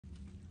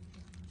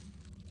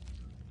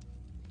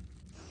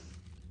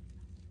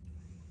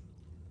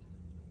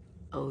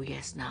Oh,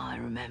 yes, now I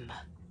remember.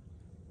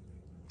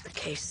 The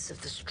case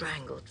of the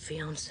strangled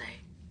fiancé.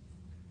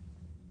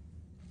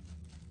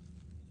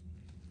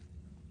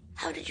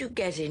 How did you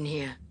get in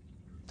here?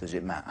 Does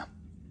it matter?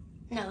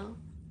 No,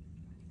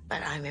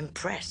 but I'm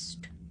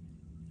impressed.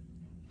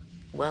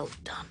 Well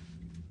done.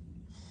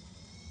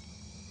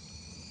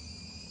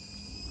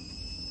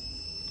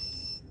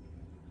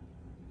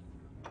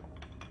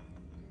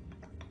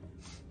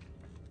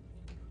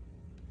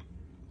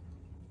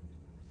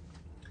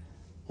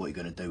 What are you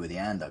going to do with the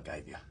hand I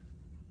gave you?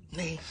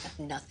 Me?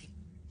 Nothing.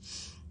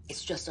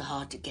 It's just a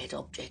hard-to-get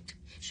object.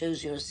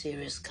 Shows you're a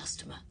serious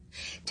customer.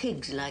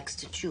 Tiggs likes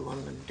to chew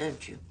on them,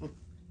 don't you?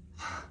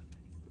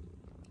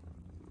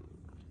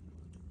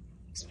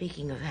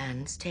 Speaking of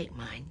hands, take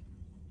mine.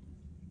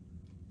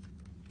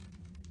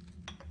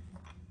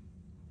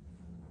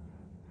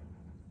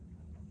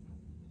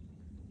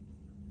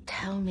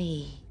 Tell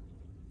me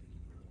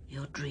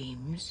your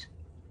dreams.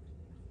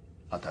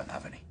 I don't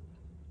have any.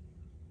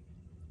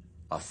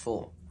 I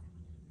thought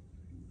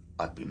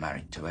I'd be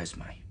married to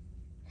Esme.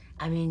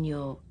 I mean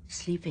your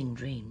sleeping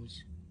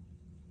dreams.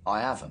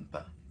 I haven't,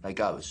 but they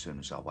go as soon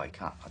as I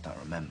wake up. I don't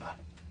remember.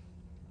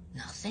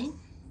 Nothing?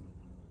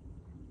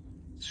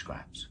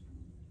 Scraps.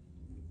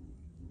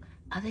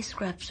 Are they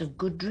scraps of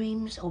good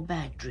dreams or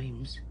bad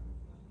dreams?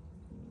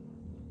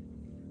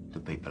 Do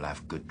people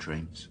have good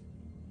dreams?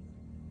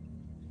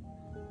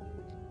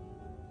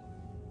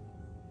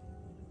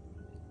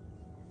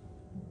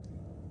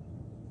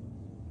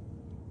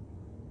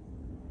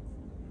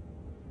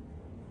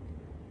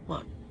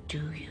 What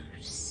do you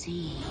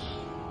see?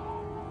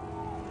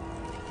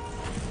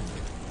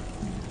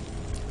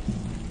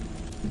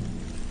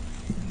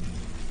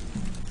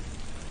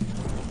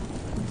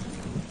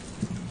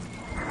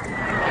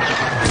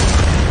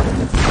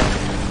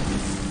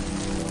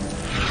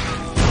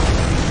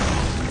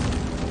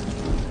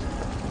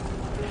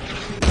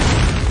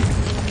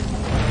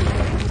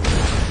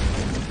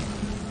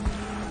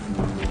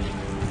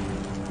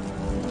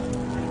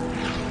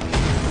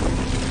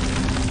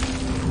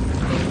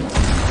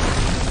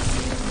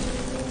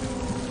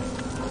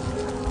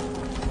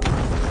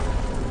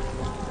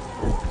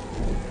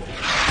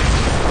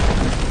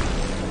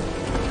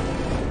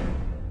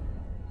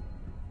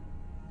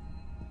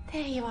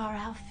 There you are,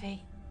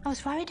 Alfie. I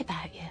was worried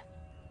about you.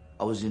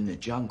 I was in the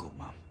jungle,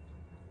 Mum.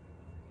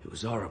 It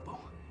was horrible.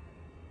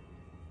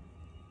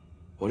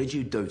 What did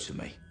you do to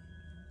me?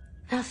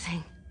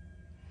 Nothing.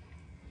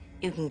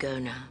 You can go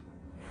now.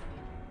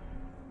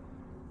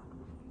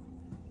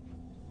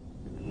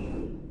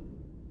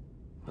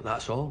 But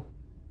that's all.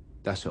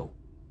 That's all.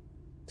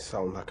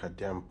 Sound like a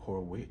damn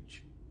poor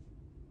witch.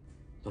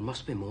 There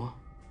must be more.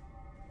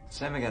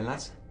 Same again,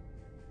 lads.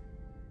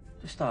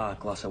 Just a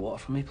glass of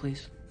water for me,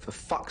 please. For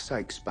fuck's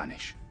sake,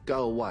 Spanish.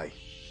 Go away.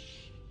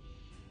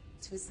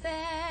 'Twas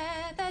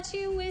there that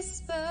you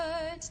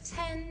whispered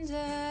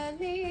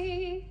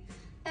tenderly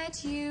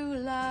that you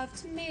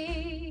loved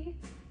me.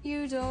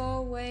 You'd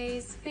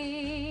always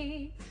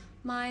be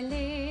my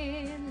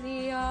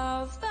lily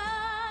of the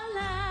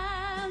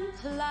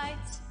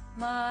lamplight,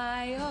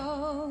 my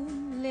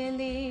own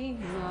Lily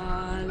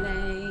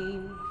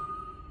Marlene.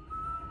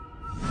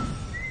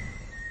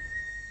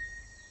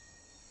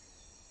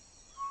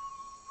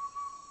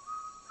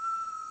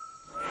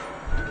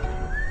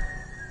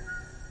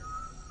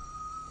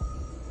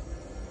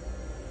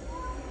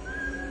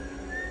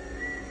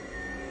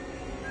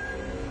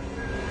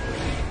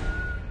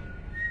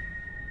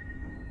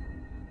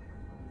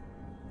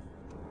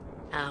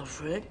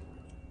 Alfred,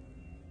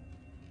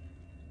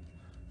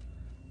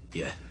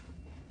 Yeah.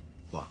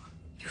 What?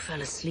 you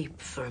fell asleep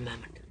for a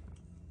moment.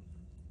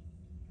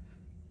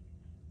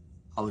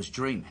 I was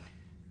dreaming.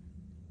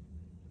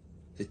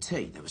 The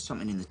tea. There was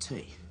something in the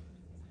tea.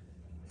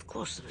 Of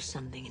course there was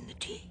something in the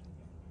tea.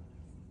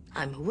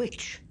 I'm a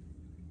witch.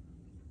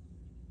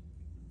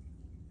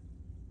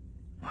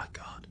 My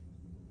God.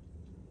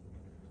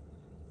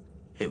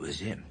 It was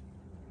him.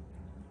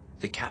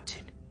 The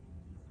captain.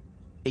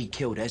 He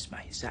killed Esme,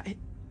 is that it?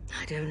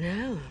 I don't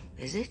know,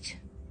 is it?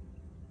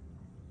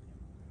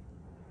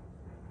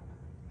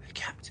 The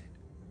captain.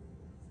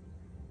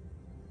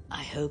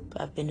 I hope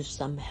I've been of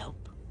some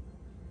help.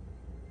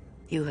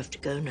 You have to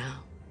go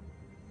now.